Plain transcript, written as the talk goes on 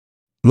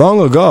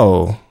Long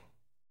ago,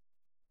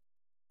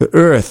 the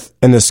earth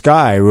and the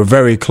sky were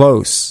very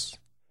close,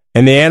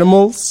 and the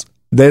animals,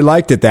 they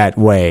liked it that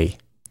way.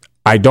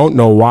 I don't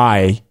know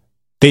why.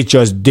 They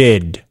just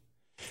did.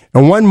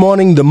 And one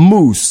morning, the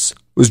moose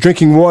was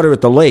drinking water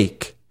at the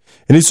lake,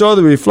 and he saw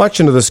the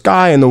reflection of the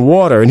sky in the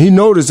water, and he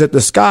noticed that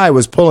the sky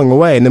was pulling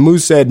away, and the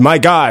moose said, "My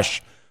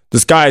gosh, the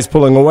sky is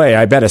pulling away.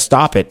 I better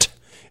stop it."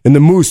 And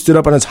the moose stood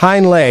up on its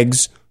hind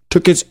legs,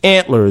 took its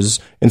antlers,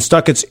 and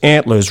stuck its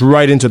antlers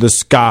right into the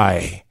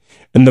sky.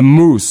 And the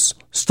moose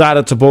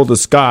started to pull the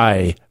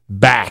sky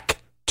back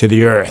to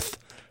the earth.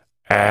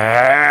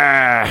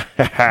 And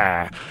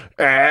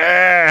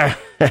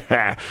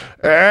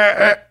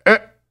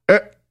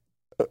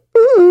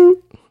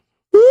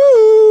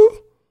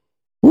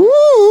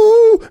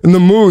the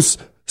moose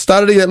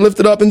started to get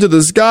lifted up into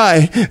the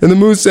sky. And the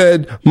moose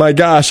said, "My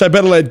gosh, I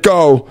better let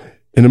go."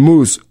 And the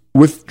moose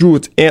withdrew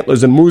its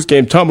antlers, and moose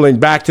came tumbling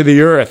back to the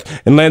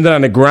earth and landed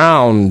on the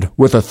ground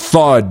with a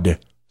thud.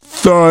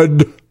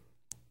 Thud.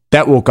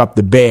 That woke up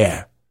the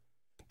bear.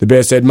 The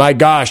bear said, "My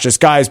gosh, the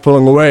sky is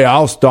pulling away.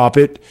 I'll stop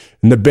it."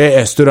 And the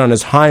bear stood on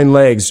his hind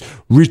legs,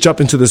 reached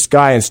up into the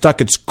sky, and stuck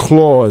its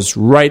claws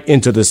right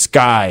into the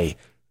sky.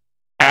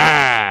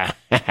 Ah!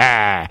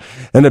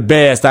 And the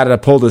bear started to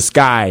pull the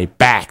sky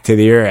back to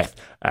the earth.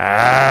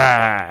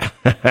 Ah!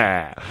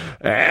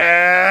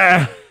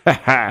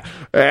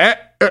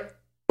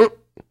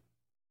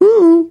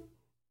 Woo!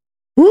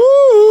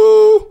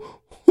 Woo!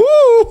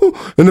 Woo!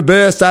 And the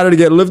bear started to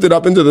get lifted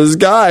up into the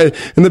sky.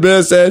 And the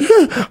bear said,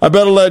 "I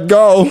better let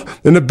go."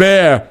 And the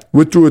bear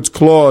withdrew its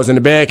claws, and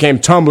the bear came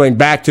tumbling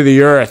back to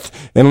the earth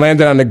and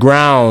landed on the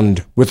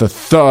ground with a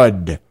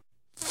thud.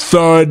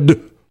 Thud.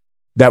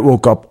 That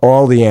woke up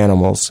all the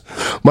animals.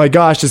 "My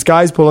gosh, the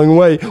sky's pulling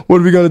away.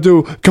 What are we going to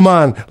do? Come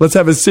on, let's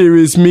have a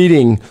serious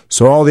meeting."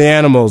 So all the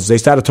animals, they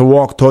started to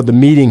walk toward the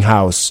meeting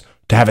house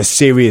to have a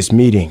serious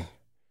meeting.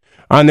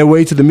 On their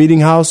way to the meeting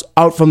house,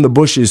 out from the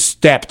bushes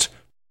stepped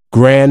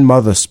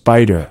Grandmother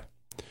Spider.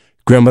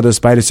 Grandmother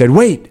Spider said,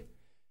 "Wait,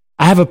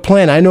 I have a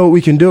plan. I know what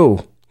we can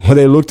do." Well,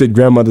 they looked at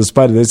Grandmother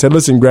Spider. They said,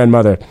 "Listen,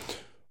 Grandmother,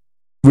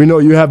 we know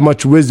you have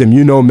much wisdom.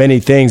 You know many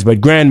things, but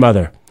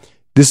Grandmother,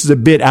 this is a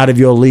bit out of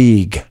your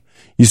league.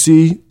 You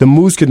see, the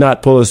moose could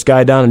not pull the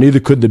sky down, and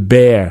neither could the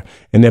bear,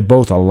 and they're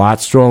both a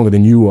lot stronger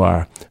than you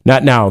are.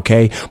 Not now,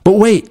 okay? But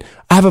wait,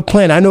 I have a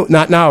plan. I know,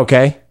 not now,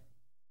 okay?"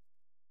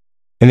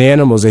 And the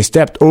animals, they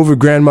stepped over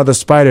Grandmother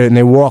Spider, and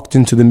they walked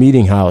into the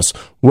meeting house.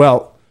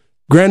 Well,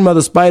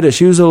 Grandmother Spider,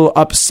 she was a little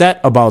upset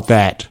about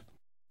that.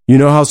 You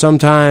know how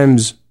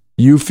sometimes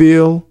you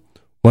feel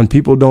when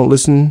people don't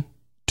listen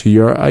to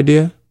your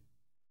idea?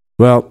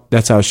 Well,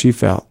 that's how she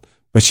felt.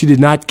 But she did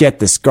not get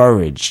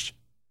discouraged.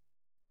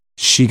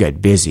 She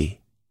got busy.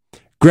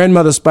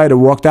 Grandmother Spider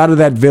walked out of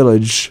that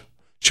village.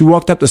 She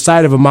walked up the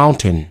side of a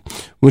mountain.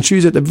 When she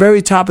was at the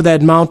very top of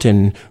that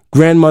mountain,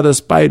 Grandmother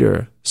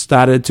Spider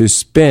started to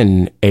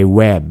spin a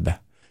web.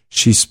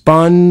 She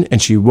spun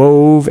and she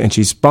wove and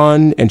she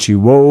spun and she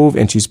wove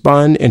and she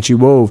spun and she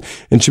wove,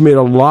 and she made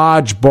a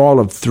large ball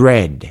of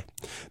thread.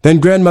 Then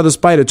Grandmother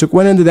Spider took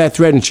one end of that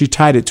thread and she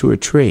tied it to a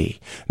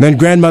tree. And then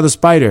Grandmother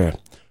Spider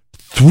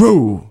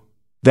threw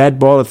that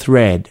ball of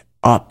thread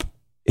up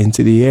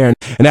into the air,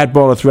 and that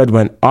ball of thread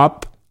went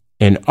up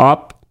and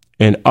up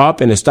and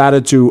up, and it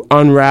started to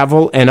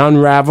unravel and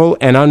unravel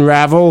and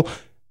unravel,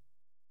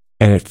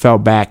 and it fell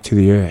back to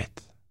the earth.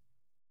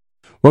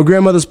 Well,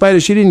 Grandmother Spider,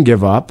 she didn't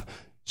give up.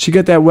 She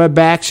got that web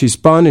back. She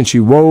spun and she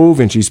wove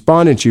and she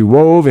spun and she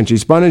wove and she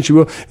spun and she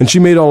wove, and she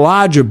made a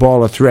larger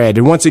ball of thread.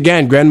 And once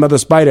again, Grandmother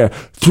Spider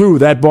threw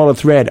that ball of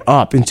thread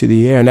up into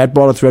the air, and that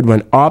ball of thread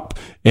went up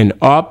and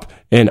up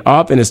and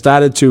up, and it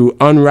started to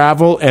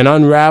unravel and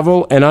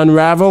unravel and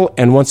unravel,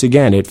 and once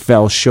again, it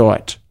fell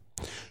short.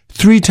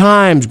 3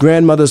 times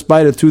Grandmother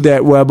Spider threw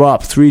that web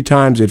up. 3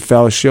 times it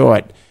fell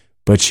short,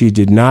 but she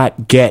did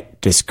not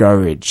get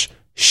discouraged.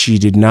 She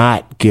did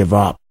not give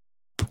up.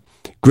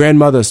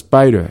 Grandmother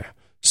Spider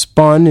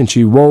spun and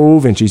she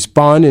wove and she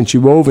spun and she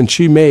wove, and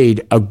she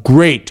made a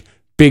great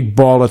big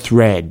ball of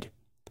thread.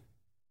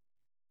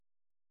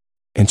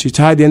 And she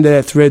tied the end of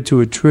that thread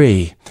to a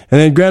tree.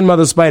 And then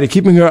Grandmother Spider,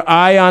 keeping her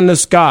eye on the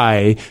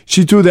sky,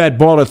 she threw that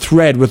ball of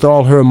thread with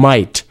all her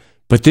might.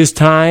 But this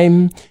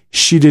time,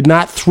 she did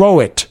not throw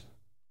it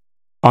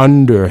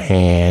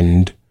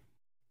underhand.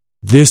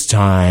 This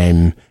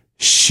time,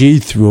 she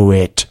threw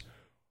it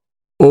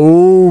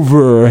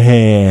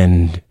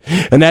overhand.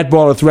 And that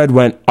ball of thread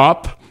went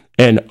up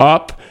and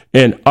up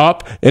and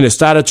up, and it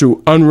started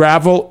to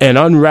unravel and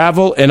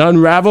unravel and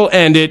unravel,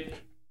 and it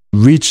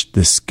reached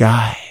the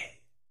sky.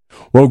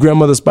 Well,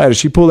 Grandmother Spider,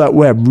 she pulled that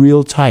web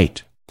real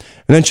tight,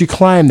 and then she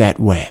climbed that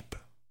web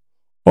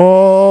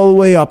all the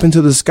way up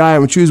into the sky.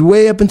 And when she was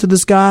way up into the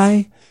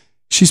sky,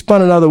 she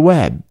spun another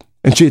web,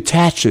 and she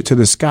attached it to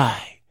the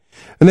sky.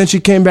 And then she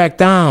came back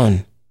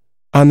down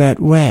on that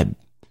web,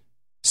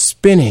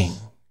 spinning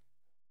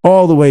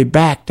all the way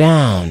back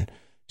down.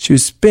 She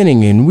was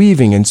spinning and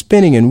weaving and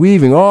spinning and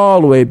weaving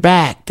all the way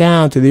back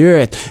down to the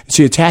earth.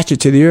 She attached it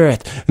to the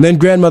earth. And then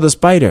Grandmother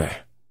Spider,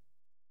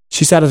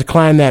 she started to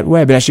climb that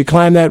web. And as she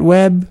climbed that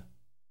web,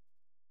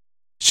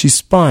 she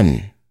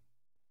spun.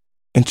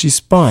 And she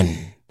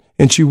spun.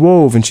 And she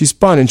wove, and she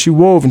spun, and she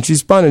wove, and she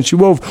spun, and she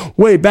wove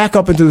way back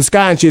up into the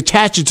sky, and she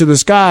attached it to the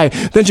sky.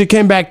 Then she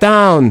came back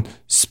down,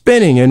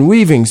 spinning and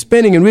weaving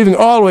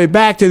all the way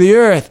back to the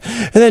earth.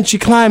 And then she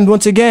climbed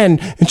once again,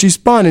 and she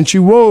spun, and she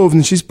wove,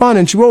 and she spun,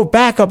 and she wove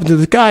back up into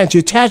the sky, and she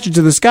attached it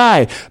to the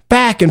sky,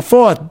 back and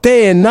forth,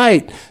 day and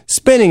night,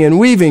 spinning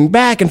and weaving,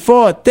 back and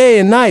forth, day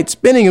and night,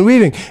 spinning and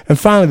weaving. And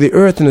finally the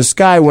earth and the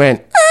sky went,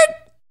 "Earth!"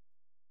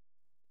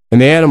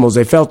 And the animals,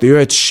 they felt the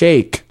earth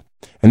shake.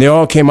 And they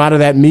all came out of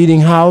that meeting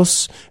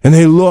house, and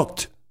they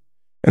looked,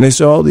 and they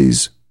saw all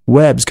these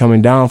webs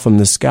coming down from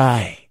the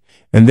sky.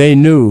 And they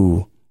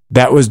knew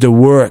that was the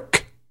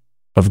work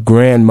of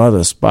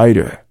Grandmother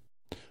Spider.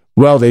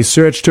 Well, they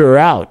searched her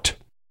out,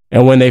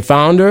 and when they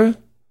found her,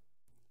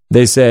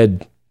 they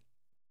said,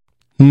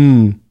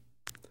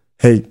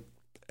 Hey,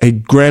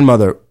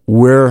 Grandmother,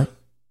 we're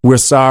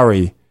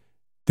sorry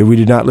that we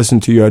did not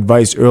listen to your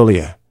advice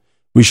earlier.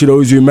 We should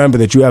always remember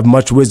that you have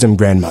much wisdom,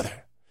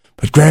 Grandmother.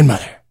 But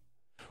Grandmother,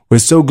 we're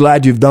so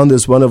glad you've done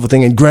this wonderful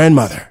thing. And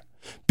Grandmother,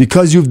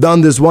 because you've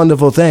done this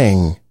wonderful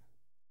thing,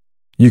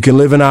 you can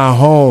live in our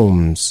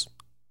homes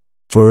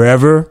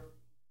forever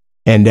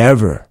and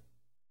ever.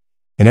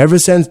 And ever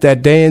since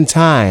that day and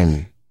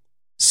time,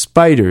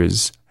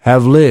 spiders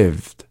have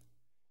lived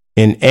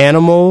in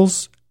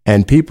animals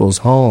and people's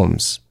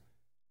homes.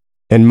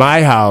 In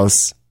my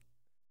house,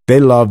 they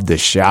love the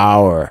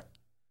shower.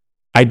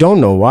 I don't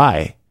know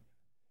why.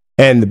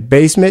 And the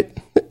basement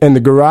and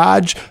the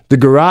garage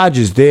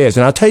is theirs.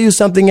 And I'll tell you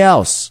something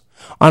else.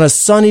 On a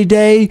sunny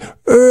day,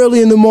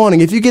 early in the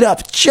morning, if you get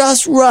up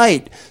just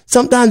right,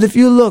 sometimes if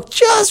you look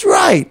just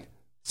right,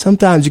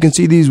 sometimes you can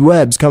see these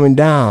webs coming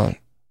down,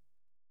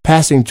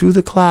 passing through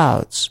the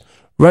clouds,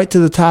 right to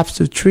the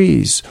tops of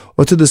trees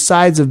or to the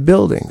sides of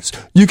buildings.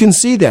 You can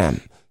see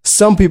them.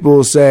 Some people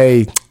will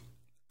say,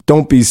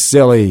 "Don't be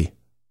silly.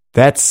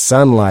 That's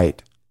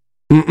sunlight."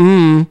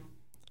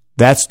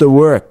 That's the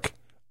work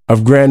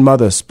of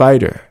Grandmother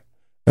Spider.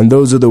 And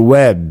those are the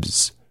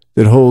webs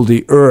that hold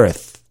the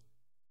earth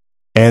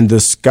and the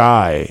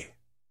sky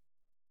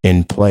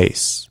in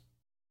place.